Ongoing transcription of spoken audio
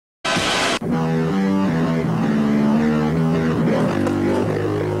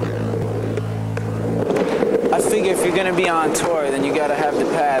gonna be on tour, then you gotta have the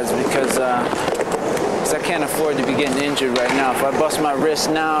pads because I can't afford to be getting injured right now. If I bust my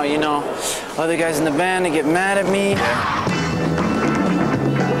wrist now, you know, other guys in the band, they get mad at me.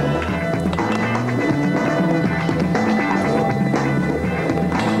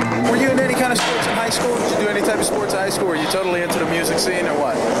 Were you in any kind of sports in high school? Did you do any type of sports in high school? Were you totally into the music scene or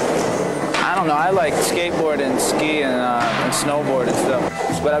what? I don't know, I like skateboard and ski and snowboard and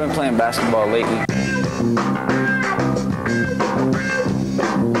stuff, but I've been playing basketball lately.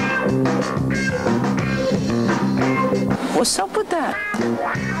 What's up with that?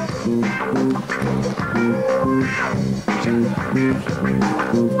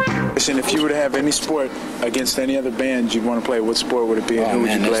 Listen, if you were to have any sport against any other band you'd want to play, what sport would it be and who would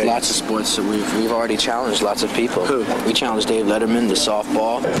you play? There's lots of sports that we've already challenged lots of people. Who? We challenged Dave Letterman to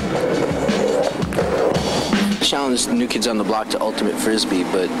softball. Challenged New Kids on the Block to ultimate frisbee,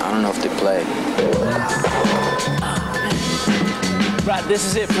 but I don't know if they play. Right, this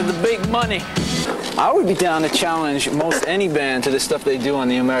is it for the big money. I would be down to challenge most any band to the stuff they do on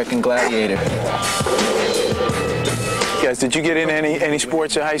the American Gladiator. Guys, did you get into any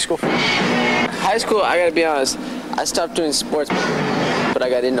sports in high school? High school, I gotta be honest, I stopped doing sports, but I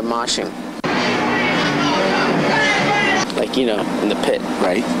got into moshing. Like, you know, in the pit.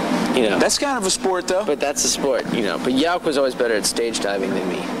 Right. You know. That's kind of a sport, though. But that's a sport, you know. But Yauk was always better at stage diving than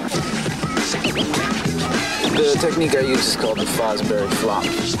me. The technique I use is called the Fosbury flop.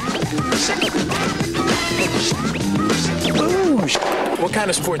 What kind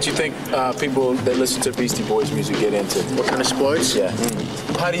of sports do you think people that listen to Beastie Boys music get into? What kind of sports? Yeah.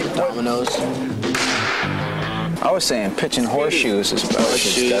 How do you... Dominoes. I was saying pitching horseshoes is better.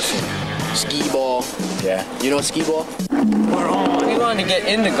 Skee ball. Yeah. You know skee-ball? We wanted to get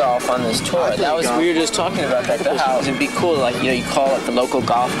into golf on this tour. That was, we were just talking about that, how it'd be cool, like, you know, you call it the local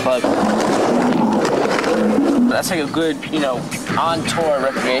golf club. That's like a good, you know, on-tour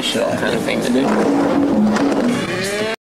recreational kind of thing to do.